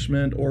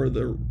punishment or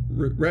the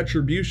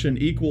retribution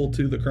equal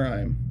to the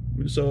crime.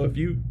 So if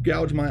you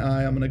gouge my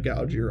eye, I'm going to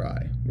gouge your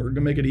eye. We're going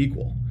to make it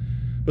equal.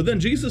 But then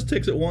Jesus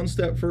takes it one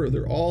step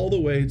further, all the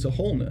way to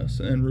wholeness,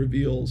 and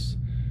reveals,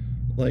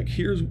 like,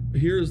 here's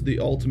the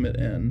ultimate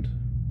end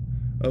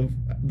of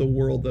the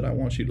world that I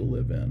want you to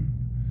live in.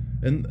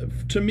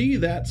 And to me,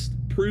 that's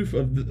proof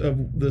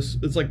of this.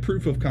 It's like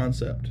proof of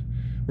concept,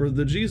 where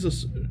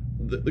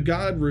the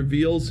God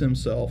reveals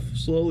himself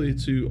slowly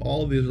to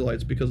all of the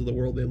Israelites because of the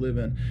world they live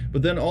in,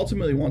 but then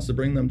ultimately wants to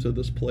bring them to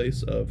this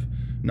place of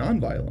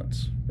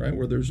nonviolence, right,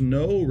 where there's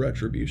no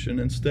retribution.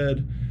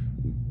 Instead,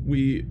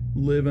 we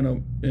live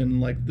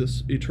in like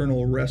this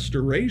eternal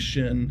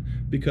restoration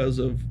because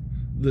of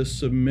this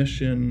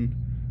submission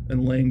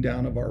and laying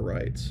down of our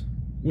rights,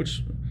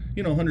 which,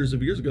 hundreds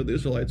of years ago, the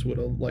Israelites would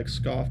have like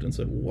scoffed and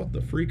said, what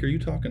the freak are you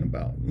talking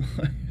about?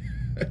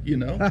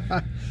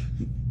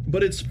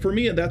 But it's, for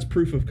me, that's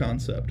proof of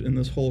concept in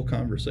this whole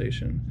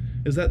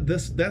conversation, is that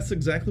that's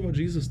exactly what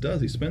Jesus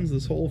does. He spends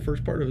this whole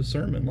first part of his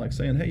sermon like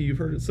saying, hey, you've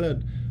heard it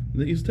said.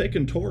 He's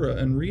taking Torah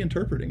and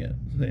reinterpreting it,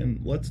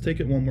 saying, let's take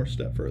it one more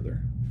step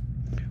further.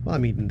 Well, I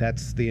mean,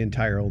 that's the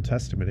entire Old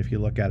Testament if you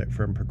look at it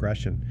from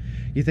progression.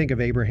 You think of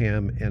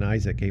Abraham and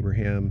Isaac.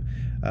 Abraham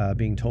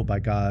being told by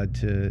God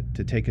to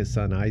take his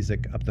son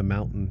Isaac up the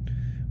mountain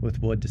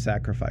with wood to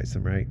sacrifice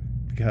him, right?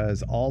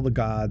 because all the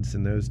gods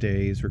in those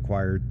days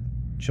required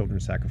children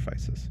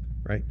sacrifices,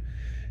 right?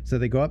 So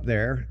they go up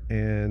there,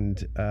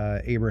 and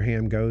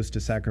Abraham goes to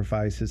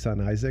sacrifice his son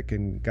Isaac,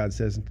 and God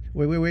says,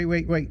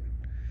 wait.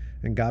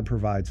 And God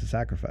provides the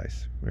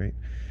sacrifice, right?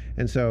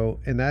 And so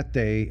in that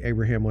day,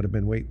 Abraham would have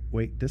been,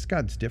 wait, this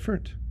God's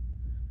different.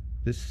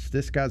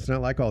 This God's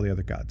not like all the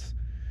other gods.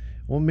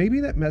 Well, maybe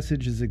that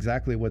message is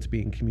exactly what's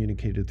being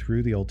communicated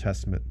through the Old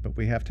Testament, but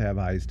we have to have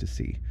eyes to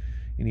see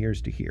and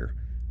ears to hear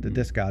that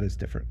this God is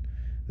different,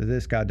 that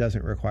this God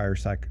doesn't require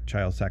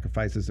child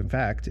sacrifices. In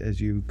fact, as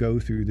you go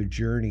through the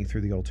journey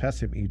through the Old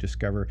Testament, you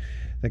discover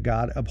that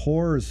God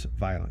abhors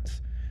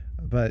violence,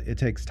 but it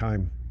takes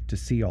time to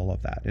see all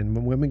of that.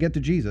 And when we get to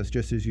Jesus,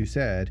 just as you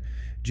said,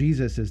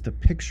 Jesus is the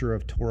picture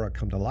of Torah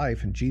come to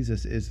life, and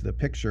Jesus is the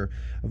picture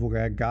of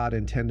what God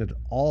intended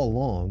all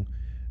along,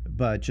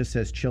 but just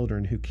as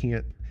children who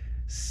can't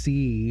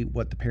see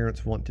what the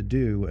parents want to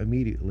do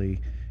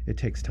immediately, it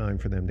takes time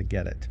for them to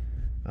get it.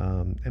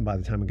 And by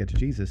the time we get to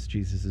Jesus,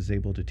 Jesus is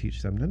able to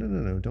teach them,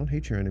 no, don't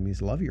hate your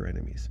enemies, love your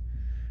enemies.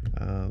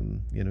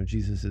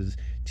 Jesus is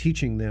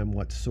teaching them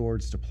what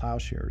swords to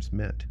plowshares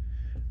meant.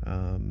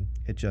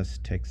 It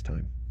just takes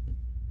time.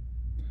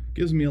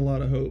 Gives me a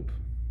lot of hope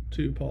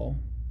too, Paul,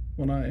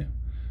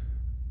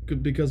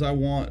 because I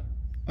want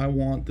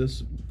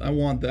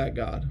that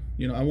God.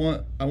 I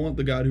want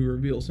the God who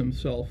reveals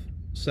himself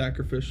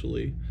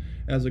sacrificially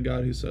as a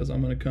God who says,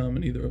 I'm going to come,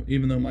 and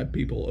even though my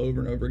people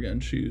over and over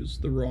again choose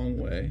the wrong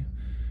way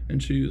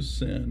and choose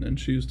sin and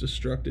choose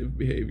destructive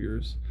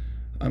behaviors,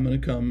 I'm going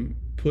to come,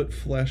 put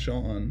flesh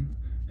on,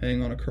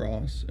 hang on a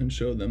cross, and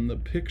show them the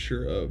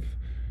picture of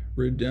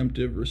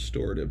redemptive,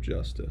 restorative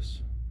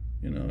justice.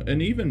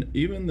 And even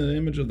the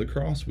image of the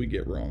cross we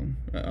get wrong,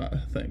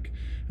 I think,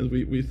 as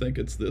we think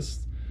it's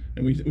this,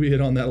 and we hit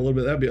on that a little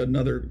bit. That'd be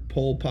another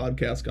whole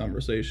podcast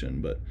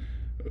conversation, but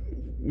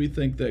we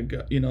think that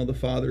God, the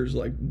Father's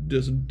like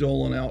just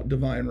doling out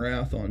divine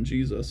wrath on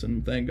Jesus,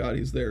 and thank God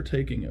he's there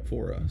taking it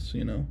for us,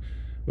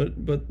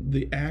 But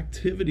the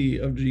activity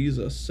of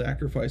Jesus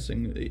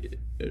sacrificing,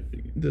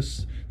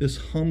 this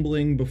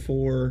humbling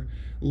before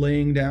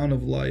laying down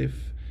of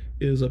life,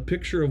 is a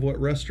picture of what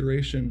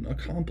restoration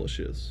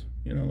accomplishes.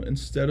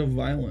 Instead of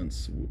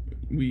violence,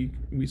 we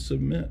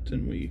submit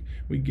and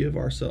we give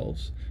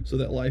ourselves so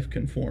that life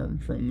can form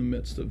from the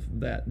midst of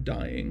that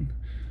dying.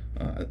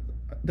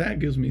 That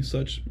gives me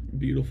such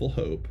beautiful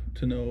hope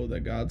to know that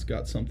God's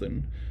got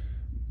something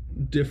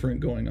different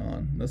going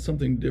on, that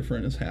something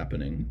different is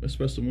happening,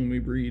 especially when we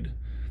read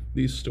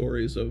these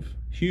stories of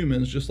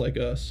humans just like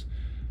us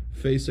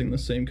facing the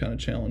same kind of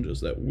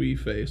challenges that we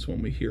face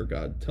when we hear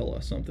God tell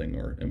us something,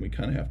 and we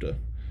kind of have to,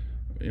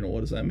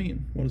 what does that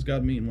mean? What does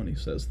God mean when he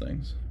says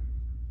things?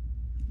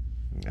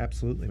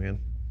 Absolutely, man.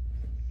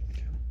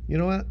 You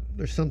know what?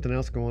 There's something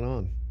else going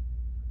on.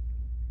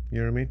 You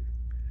know what I mean?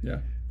 Yeah.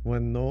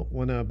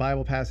 When a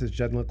Bible passage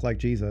doesn't look like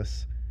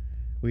Jesus,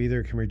 we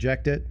either can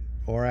reject it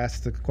or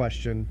ask the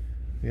question,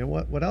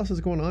 what else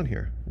is going on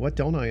here? What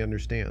don't I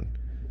understand?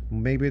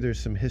 Maybe there's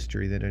some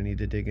history that I need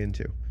to dig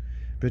into.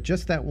 But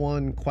just that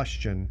one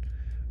question,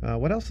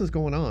 what else is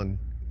going on,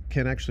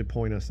 can actually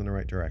point us in the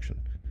right direction.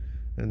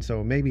 And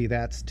so maybe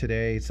that's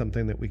today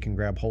something that we can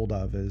grab hold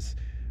of, is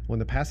when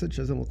the passage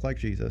doesn't look like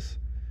Jesus,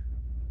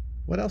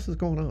 what else is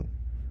going on?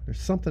 There's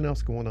something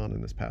else going on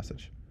in this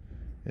passage,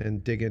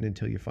 and dig in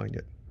until you find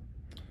it.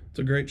 It's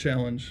a great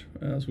challenge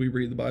as we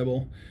read the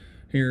Bible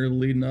here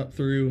leading up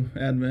through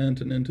Advent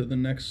and into the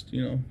next,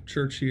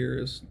 church year.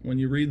 Is when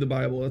you read the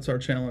Bible, that's our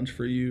challenge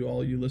for you,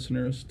 all you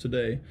listeners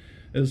today.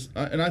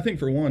 And I think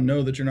for one,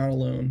 know that you're not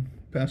alone.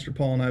 Pastor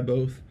Paul and I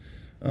both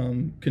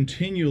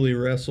continually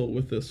wrestle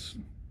with this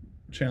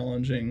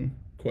challenging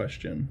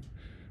question: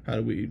 how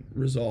do we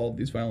resolve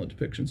these violent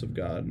depictions of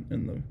God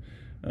in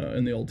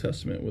the Old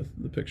Testament with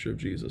the picture of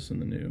Jesus in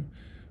the New?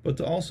 But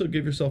to also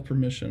give yourself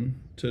permission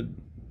to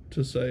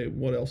say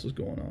what else is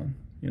going on.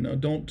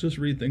 Don't just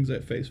read things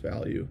at face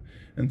value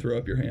and throw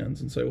up your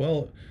hands and say,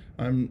 well,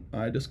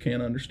 I just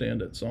can't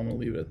understand it, so I'm going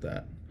to leave it at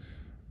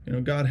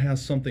that. God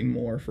has something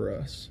more for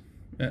us.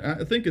 And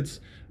I think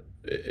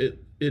it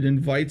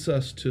invites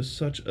us to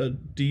such a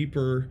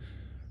deeper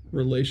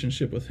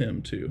relationship with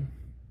him too.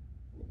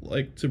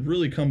 Like to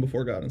really come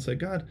before God and say,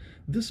 God,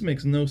 this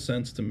makes no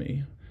sense to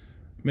me.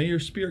 May your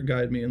Spirit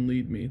guide me and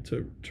lead me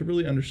to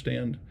really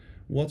understand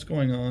what's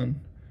going on,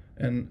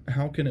 and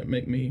how can it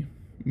make me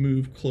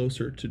move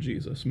closer to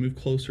Jesus, move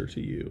closer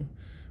to you.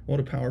 What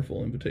a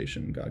powerful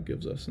invitation God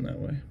gives us in that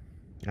way.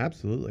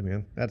 Absolutely,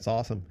 man. That's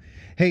awesome.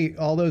 Hey,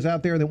 all those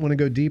out there that want to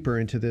go deeper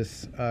into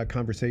this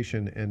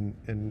conversation,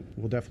 and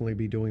we'll definitely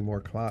be doing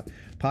more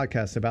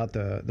podcasts about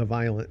the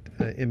violent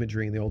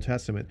imagery in the Old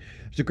Testament.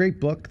 There's a great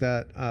book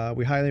that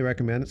we highly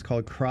recommend. It's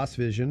called Cross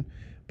Vision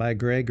by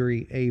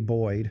Gregory A.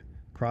 Boyd.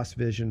 Cross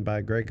Vision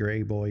by Gregory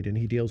A. Boyd, and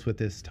he deals with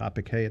this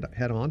topic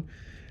head on.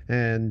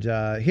 And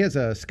he has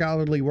a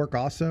scholarly work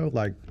also,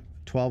 like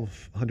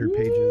 1,200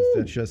 pages.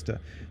 That's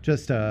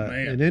just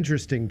Man. an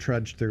interesting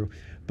trudge through.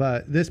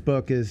 But this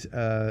book is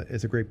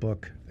a great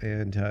book,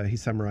 and he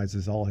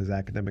summarizes all his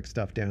academic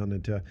stuff down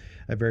into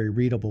a very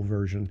readable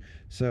version.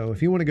 So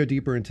if you want to go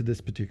deeper into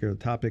this particular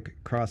topic,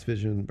 Cross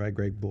Vision by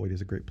Greg Boyd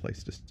is a great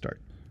place to start.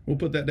 We'll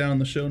put that down in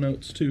the show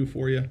notes too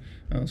for you,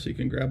 so you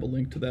can grab a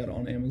link to that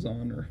on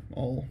Amazon or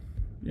all,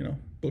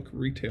 book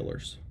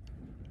retailers.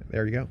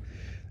 There you go.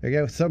 There you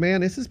go. So,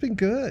 man, this has been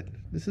good.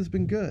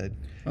 Good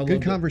loved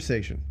it.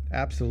 conversation.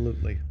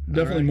 Absolutely.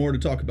 Definitely All right. more to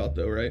talk about,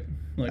 though, right?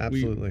 Like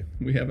Absolutely.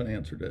 We haven't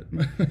answered it.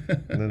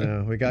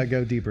 No, we got to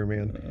go deeper,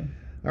 man.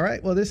 All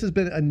right. Well, this has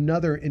been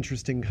another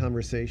interesting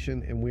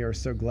conversation, and we are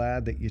so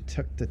glad that you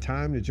took the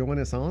time to join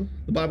us on.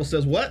 The Bible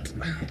says what?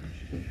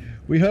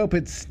 We hope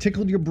it's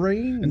tickled your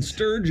brain And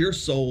stirred your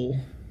soul.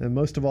 and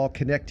most of all,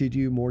 connected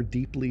you more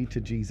deeply to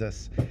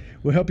Jesus.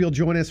 We hope you'll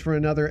join us for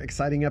another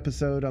exciting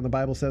episode on the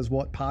Bible Says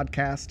What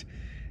podcast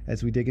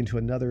as we dig into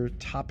another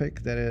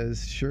topic that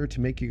is sure to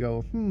make you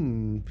go,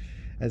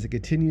 as it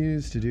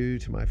continues to do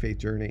to my faith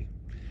journey.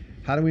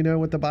 How do we know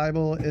what the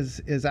Bible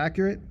is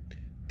accurate?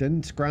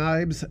 Didn't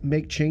scribes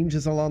make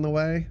changes along the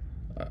way?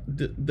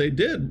 They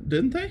did,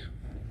 didn't they?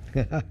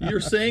 You're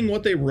saying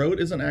what they wrote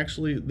isn't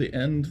actually the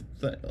end.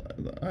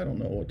 I don't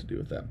know what to do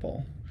with that,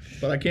 Paul.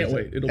 But I can't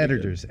wait. It'll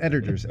Editors.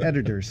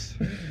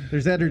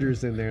 There's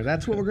editors in there.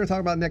 That's what we're going to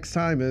talk about next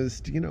time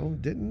is,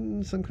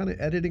 didn't some kind of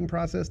editing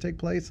process take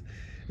place?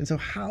 And so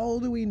how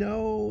do we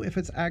know if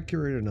it's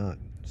accurate or not?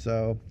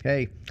 So,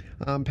 hey,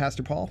 I'm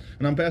Pastor Paul.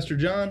 And I'm Pastor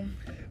John.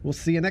 We'll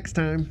see you next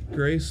time.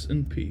 Grace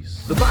and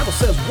peace. The Bible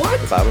says what?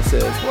 The Bible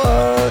says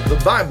what?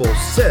 The Bible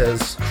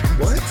says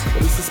what? What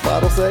does this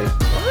Bible say?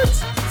 What?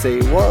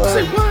 Say what?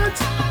 Say what?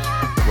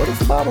 What does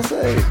the Bible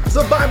say?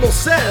 The Bible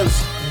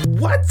says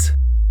what?